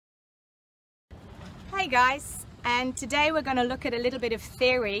Hi guys, and today we're going to look at a little bit of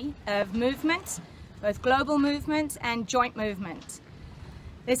theory of movement, both global movement and joint movement.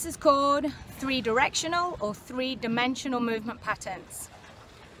 This is called three-directional or three-dimensional movement patterns.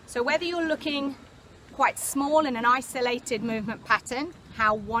 So whether you're looking quite small in an isolated movement pattern,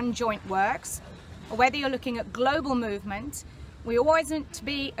 how one joint works, or whether you're looking at global movement, we always want to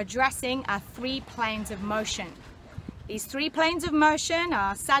be addressing our three planes of motion. These three planes of motion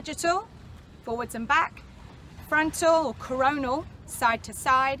are sagittal, forwards and back, frontal or coronal, side to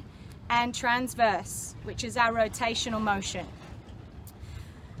side, and transverse, which is our rotational motion.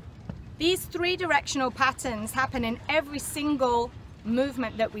 These three-directional patterns happen in every single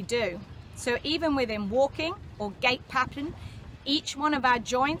movement that we do. So even within walking or gait pattern, each one of our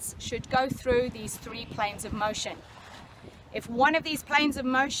joints should go through these three planes of motion. If one of these planes of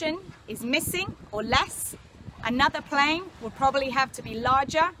motion is missing or less, another plane will probably have to be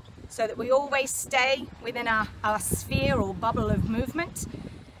larger so that we always stay within our sphere or bubble of movement.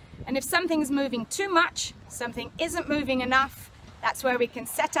 And if something's moving too much, something isn't moving enough, that's where we can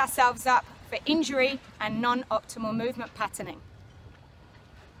set ourselves up for injury and non-optimal movement patterning.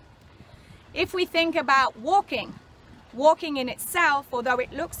 If we think about walking in itself, although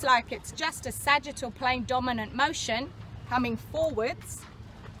it looks like it's just a sagittal plane dominant motion coming forwards,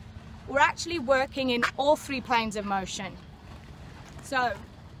 we're actually working in all three planes of motion. So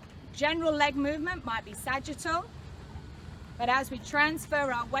general leg movement might be sagittal, but as we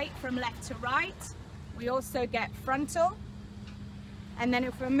transfer our weight from left to right, we also get frontal. And then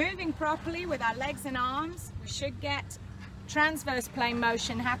if we're moving properly with our legs and arms, we should get transverse plane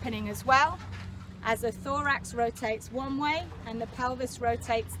motion happening as well, as the thorax rotates one way and the pelvis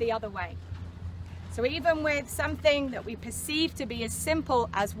rotates the other way. So even with something that we perceive to be as simple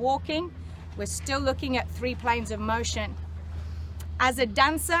as walking, we're still looking at three planes of motion. As a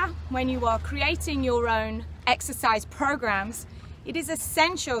dancer, when you are creating your own exercise programs, it is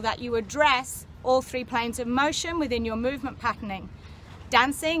essential that you address all three planes of motion within your movement patterning.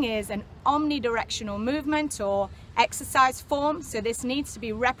 Dancing is an omnidirectional movement or exercise form, so this needs to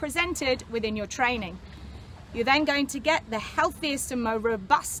be represented within your training. You're then going to get the healthiest and most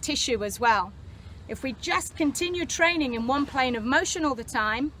robust tissue as well. If we just continue training in one plane of motion all the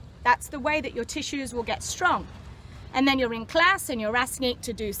time, that's the way that your tissues will get strong. And then you're in class and you're asking it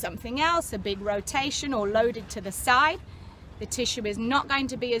to do something else, a big rotation or loaded to the side. The tissue is not going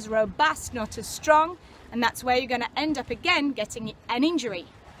to be as robust, not as strong, and that's where you're going to end up again getting an injury,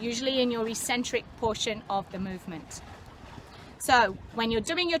 usually in your eccentric portion of the movement. So when you're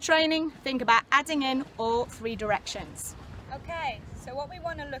doing your training, think about adding in all three directions. Okay, so what we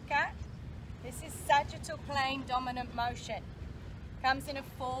want to look at, this is sagittal plane dominant motion. Comes in a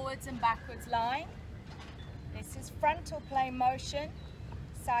forwards and backwards line. This is frontal plane motion,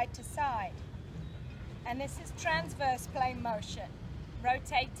 side to side. And this is transverse plane motion,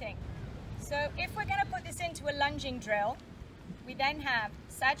 rotating. So if we're going to put this into a lunging drill, we then have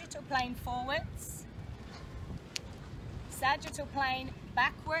sagittal plane forwards, sagittal plane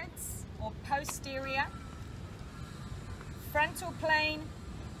backwards or posterior, frontal plane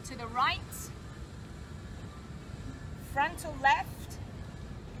to the right, frontal left,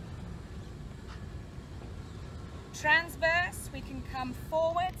 transverse, we can come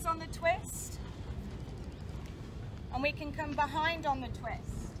forwards on the twist, and we can come behind on the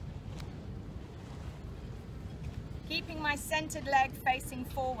twist. Keeping my centered leg facing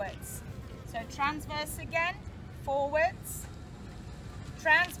forwards. So transverse again, forwards,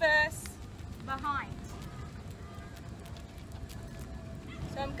 transverse, behind.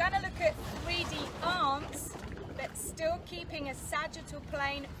 So I'm going to look at 3D arms, but still keeping a sagittal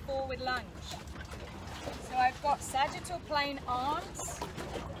plane forward lunge. So I've got sagittal plane arms,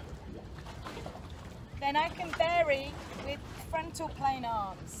 then I can vary with frontal plane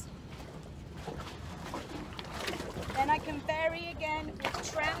arms. Then I can vary again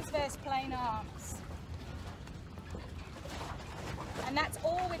with transverse plane arms. And that's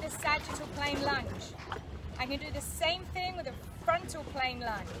all with a sagittal plane lunge. I can do the same thing with a frontal plane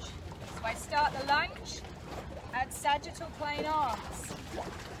lunge. So I start the lunge, add sagittal plane arms,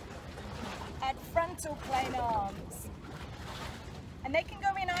 add frontal plane arms. And they can go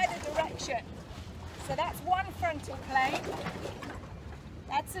in either direction. So that's one frontal plane,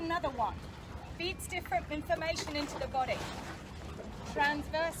 that's another one. Feeds different information into the body.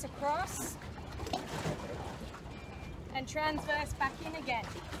 Transverse across, and transverse back in again.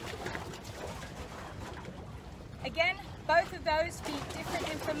 Again, both of those feed different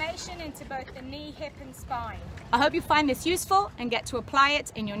information into both the knee, hip and spine. I hope you find this useful and get to apply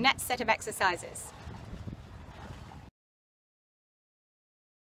it in your next set of exercises.